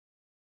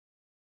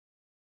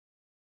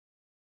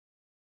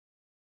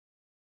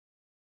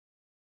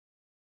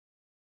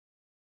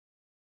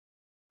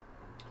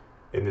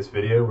In this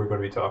video, we're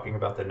going to be talking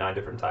about the 9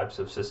 different types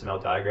of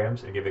SysML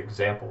diagrams and give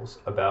examples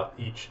about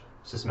each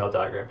SysML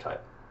diagram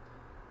type.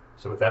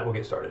 So with that, we'll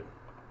get started.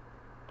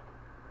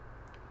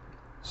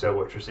 So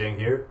what you're seeing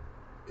here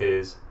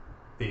is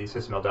the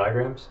SysML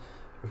diagrams.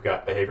 We've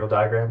got behavioral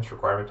diagrams,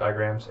 requirement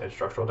diagrams, and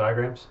structural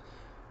diagrams.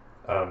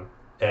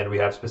 And we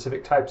have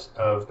specific types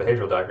of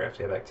behavioral diagrams.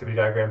 We have activity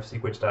diagrams,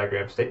 sequence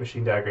diagrams, state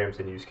machine diagrams,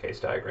 and use case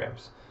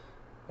diagrams.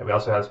 And we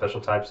also have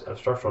special types of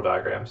structural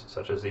diagrams,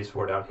 such as these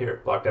 4 down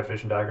here: block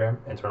definition diagram,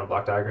 internal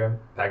block diagram,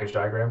 package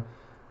diagram,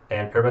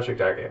 and parametric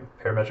diagram.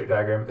 Parametric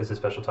diagram is a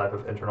special type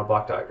of internal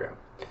block diagram.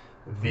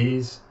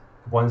 These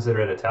ones that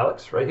are in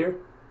italics right here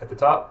at the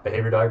top,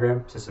 behavior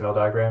diagram, SysML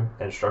diagram,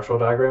 and structural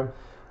diagram,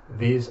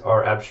 these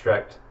are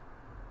abstract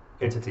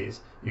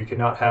entities. You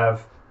cannot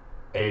have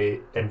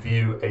and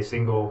view a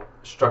single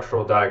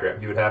structural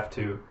diagram. You would have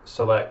to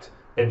select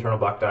internal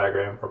block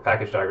diagram or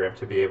package diagram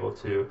to be able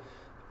to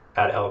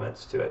add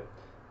elements to it.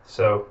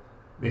 So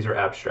these are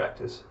abstract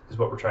is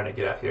what we're trying to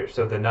get at here.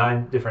 So the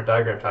 9 different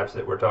diagram types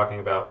that we're talking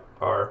about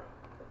are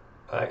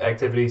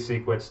activity,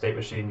 sequence, state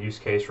machine, use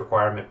case,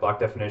 requirement, block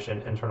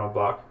definition, internal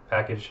block,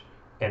 package,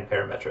 and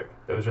parametric.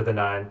 Those are the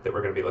 9 that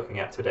we're going to be looking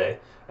at today,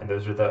 and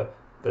those are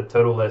the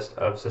total list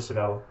of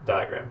SysML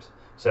diagrams.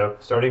 So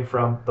starting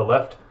from the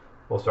left,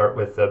 we'll start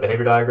with the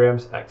behavior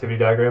diagrams, activity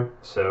diagram.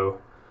 So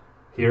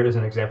here is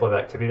an example of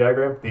activity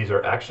diagram. These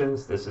are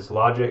actions. This is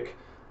logic.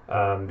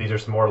 These are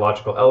some more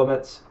logical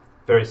elements.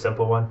 Very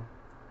simple one.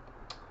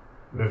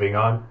 Moving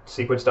on,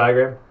 sequence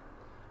diagram.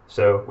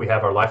 So we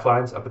have our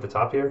lifelines up at the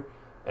top here,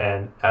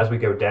 and as we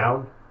go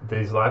down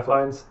these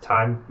lifelines,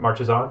 time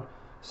marches on.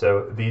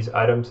 So these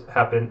items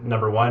happen,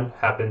 number 1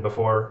 happened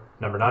before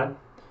number 9.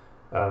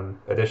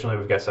 Additionally,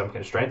 we've got some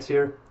constraints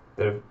here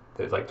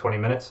there's like 20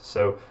 minutes.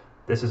 So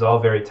this is all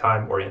very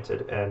time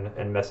oriented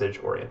and message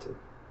oriented.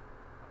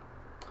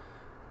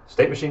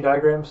 State machine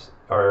diagrams,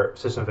 our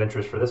system of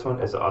interest for this one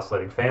is the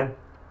oscillating fan,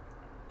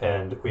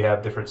 and we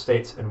have different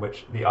states in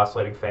which the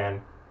oscillating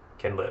fan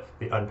can live.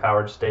 The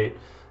unpowered state,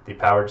 the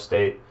powered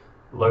state,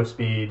 low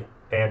speed,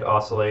 and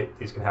oscillate.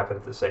 These can happen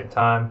at the same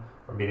time,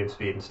 or medium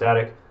speed and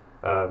static.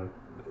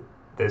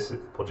 This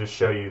will just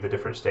show you the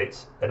different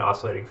states an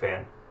oscillating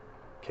fan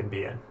can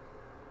be in.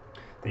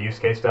 The use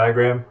case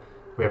diagram,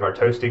 we have our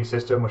toasting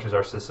system, which is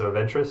our system of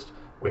interest.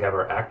 We have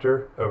our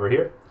actor over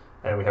here,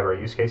 and we have our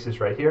use cases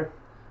right here.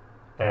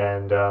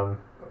 And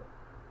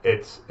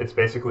it's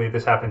basically,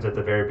 this happens at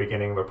the very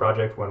beginning of a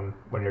project when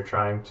you're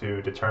trying to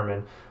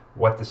determine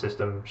what the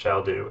system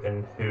shall do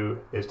and who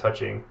is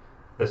touching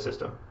the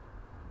system.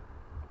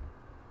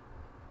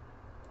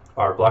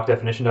 Our block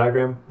definition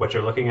diagram, what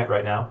you're looking at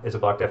right now, is a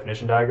block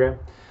definition diagram.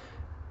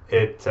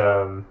 It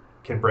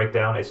can break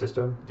down a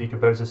system,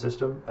 decompose a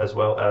system, as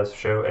well as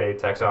show a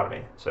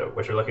taxonomy. So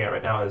what you're looking at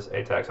right now is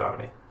a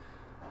taxonomy.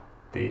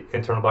 The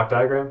internal block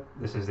diagram,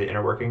 this is the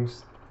inner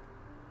workings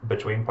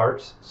between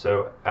parts.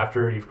 So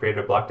after you've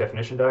created a block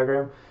definition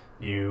diagram,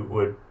 you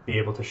would be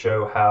able to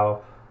show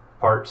how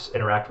parts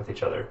interact with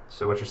each other.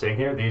 So what you're seeing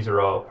here, these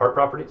are all part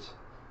properties,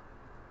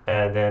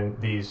 and then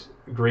these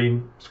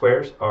green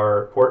squares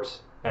are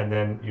ports, and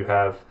then you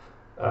have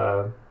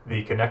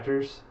the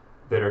connectors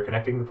that are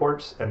connecting the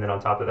ports, and then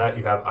on top of that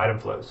you have item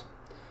flows.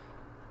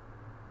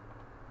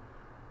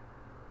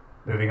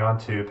 Moving on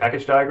to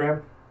package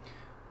diagram.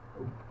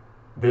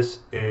 This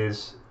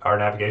is our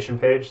navigation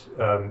page.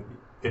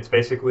 It's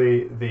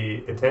basically,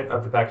 the intent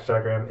of the package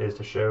diagram is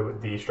to show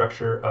the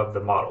structure of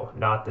the model,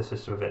 not the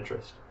system of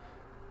interest.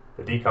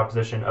 The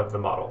decomposition of the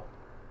model.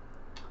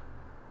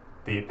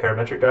 The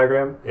parametric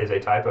diagram is a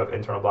type of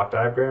internal block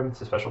diagram.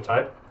 It's a special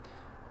type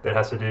that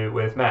has to do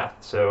with math.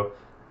 So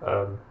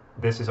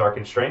this is our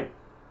constraint,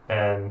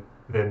 and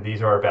then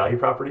these are our value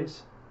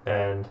properties,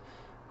 and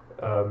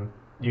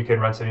you can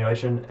run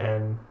simulation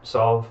and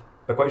solve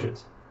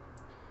equations.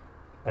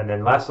 And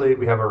then lastly,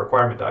 we have a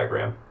requirement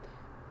diagram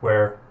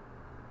where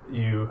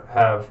you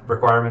have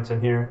requirements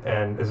in here,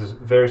 and this is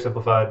very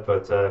simplified,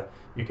 but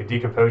you can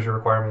decompose your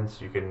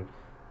requirements. You can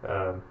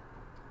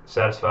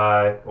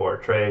satisfy or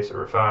trace or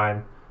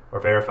refine or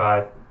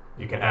verify.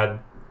 You can add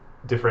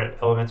different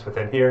elements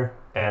within here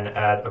and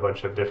add a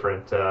bunch of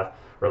different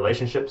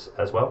relationships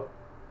as well.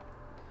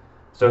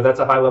 So that's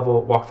a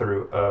high-level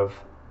walkthrough of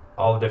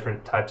all the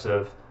different types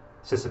of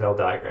SysML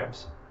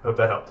diagrams. Hope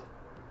that helped.